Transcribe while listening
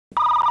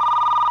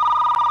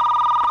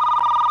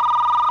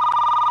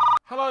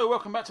Hello,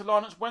 welcome back to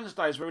Linux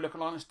Wednesdays, where we look at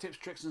Linux tips,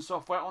 tricks and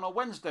software on a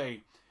Wednesday.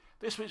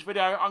 This week's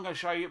video I'm going to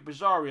show you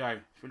brasero.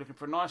 If you're looking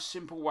for a nice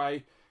simple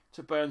way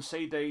to burn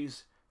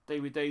CDs,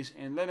 DVDs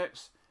in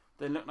Linux,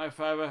 then look no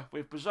further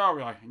with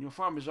brasero. And you'll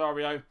find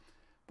brasero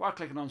by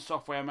clicking on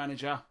Software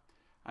Manager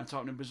and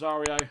typing in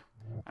brasero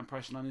and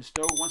pressing on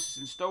Install. Once it's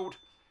installed,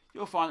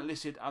 you'll find it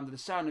listed under the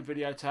Sound and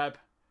Video tab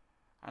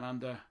and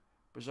under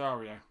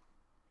brasero.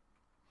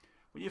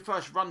 When you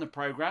first run the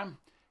program,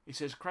 it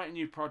says create a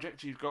new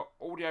project. You've got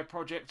audio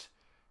project,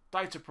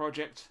 data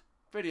project,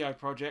 video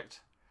project,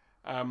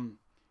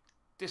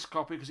 disk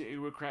copy, because it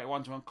will create a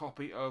one-to-one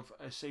copy of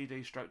a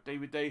CD stroke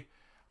DVD.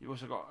 You've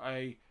also got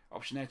a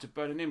option there to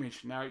burn an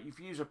image. Now, if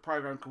you use a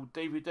program called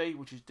DVD,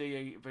 which is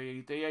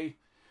DEVEDE,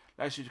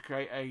 allows you to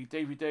create a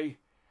DVD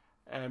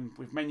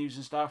with menus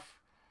and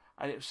stuff,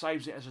 and it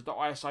saves it as a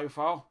 .iso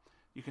file.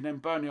 You can then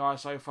burn the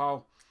ISO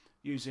file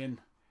using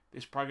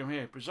this program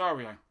here,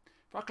 brasero.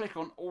 If I click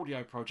on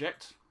audio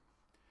project,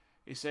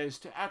 it says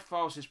to add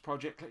files to this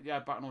project, click the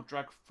add button or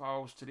drag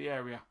files to the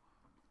area.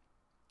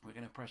 We're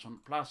going to press on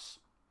plus,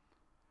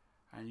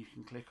 and you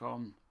can click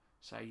on,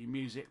 say, your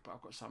music, but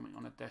I've got something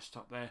on a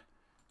desktop there,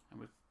 and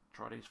we'll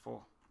try these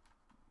four.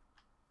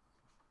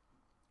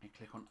 And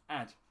click on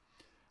add.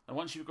 And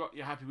once you're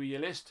happy with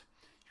your list,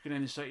 you can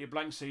then insert your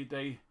blank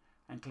CD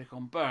and click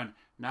on burn.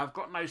 Now, I've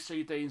got no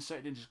CD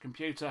inserted into the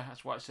computer,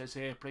 that's why it says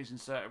here, please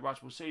insert a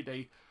writable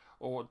CD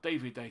or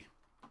DVD.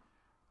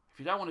 If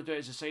you don't want to do it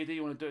as a CD,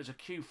 you want to do it as a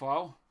Q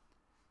file,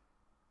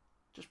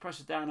 just press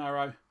the down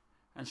arrow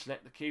and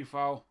select the Q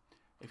file.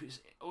 If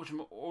it's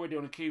already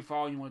on a Q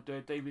file and you want to do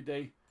a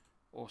DVD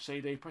or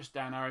CD, press the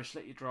down arrow,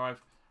 select your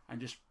drive and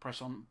just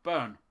press on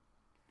burn.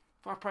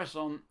 If I press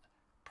on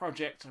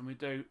project and we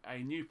do a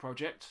new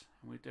project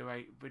and we do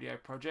a video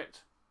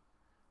project,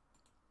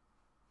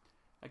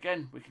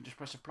 again we can just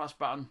press the plus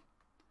button,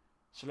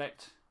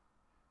 select,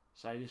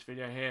 say, this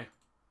video here,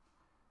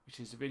 which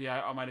is the video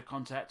I made a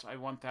contact over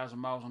 1,000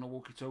 miles on a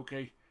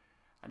walkie-talkie,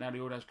 and now the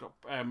audio's got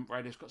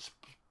radio's got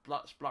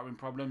spluttering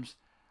problems,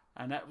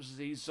 and that was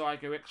the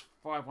Zygo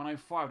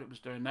X5105 that was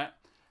doing that.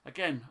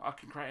 Again, I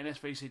can create an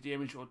SVCD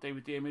image or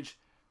DVD image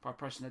by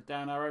pressing the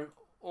down arrow,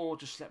 or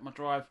just select my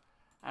drive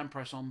and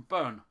press on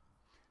burn.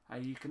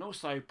 You can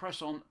also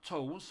press on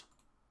tools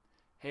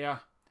here,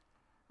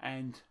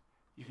 and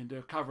you can do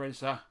a cover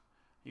editor.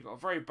 You've got a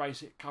very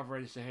basic cover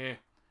editor here,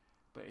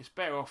 but it's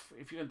better off,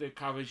 if you're going to do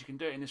covers, you can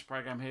do it in this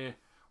program here,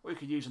 or you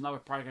can use another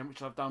program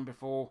which I've done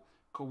before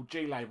called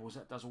G-Labels,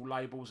 that does all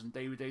labels and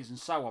DVDs and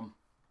so on.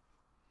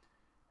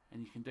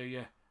 And you can do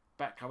your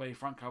back cover, your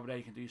front cover there,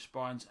 you can do your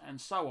spines and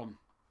so on.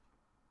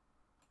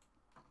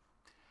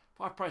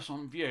 If I press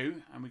on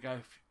view and we go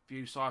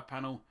view side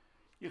panel,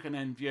 you can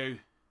then view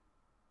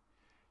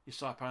your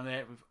side panel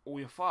there with all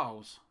your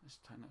files. Let's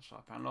turn that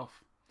side panel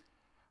off.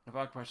 And if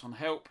I press on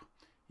help,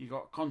 you've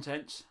got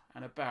contents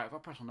and about. If I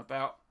press on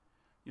about,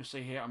 you'll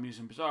see here I'm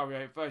using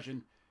brasero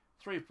version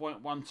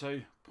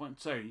 3.12.2. You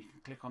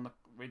can click on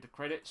read the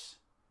credits.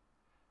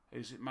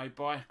 Who's it made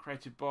by?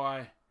 Created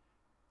by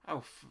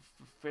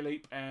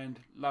Philippe and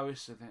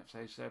Lois, I think that's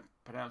how they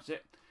pronounce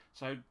it.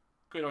 So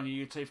good on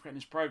you, UT, for creating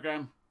this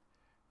program.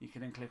 You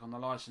can then click on the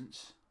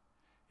license.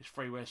 It's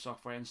freeware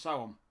software and so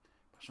on.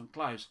 Press on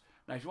close.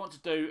 Now, if you want to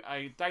do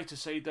a data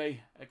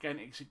CD, again,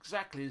 it's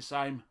exactly the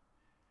same.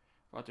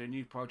 If I do a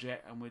new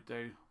project and we'll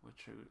do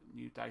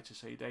new data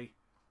CD.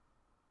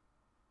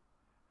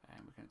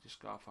 And we're going to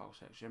discard file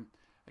section.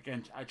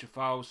 Again, to add your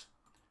files,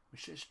 we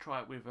should just try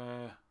it with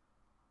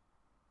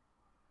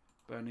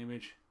burn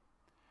image.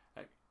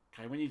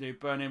 Okay, when you do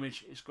burn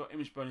image, it's got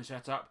image burning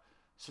set up.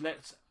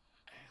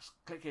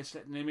 Click here,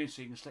 select an image,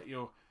 so you can select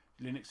your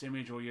Linux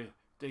image or your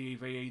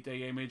DEVED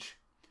image.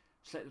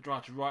 Select the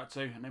drive to write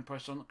to, and then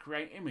press on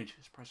create image.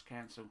 Let's press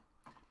cancel.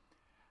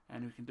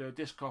 And we can do a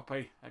disk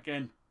copy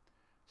again.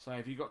 So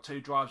if you've got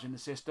two drives in the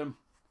system,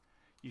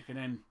 you can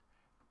then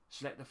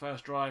select the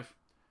first drive,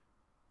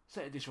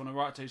 set the disk you want to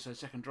write to, so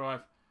second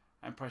drive,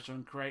 and press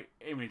on create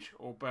image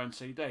or burn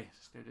CD.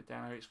 Let's do the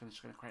down arrow, it's going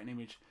to create an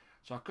image.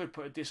 So I could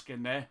put a disk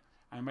in there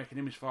and make an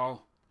image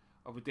file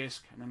of a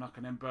disk, and then I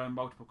can then burn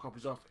multiple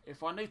copies off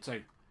if I need to.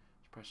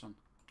 Let's press on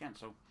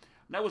cancel.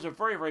 And that was a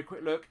very, very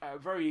quick look at a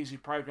very easy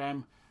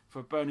program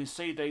for burning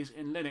CDs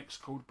in Linux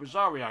called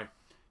brasero.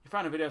 If you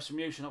found the video of some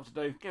use, you know what to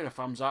do, give it a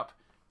thumbs up.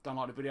 Don't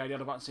like the video, the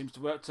other button seems to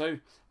work too.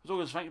 As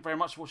always, thank you very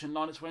much for watching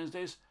Linux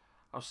Wednesdays.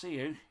 I'll see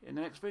you in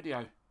the next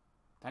video.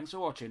 Thanks for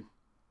watching.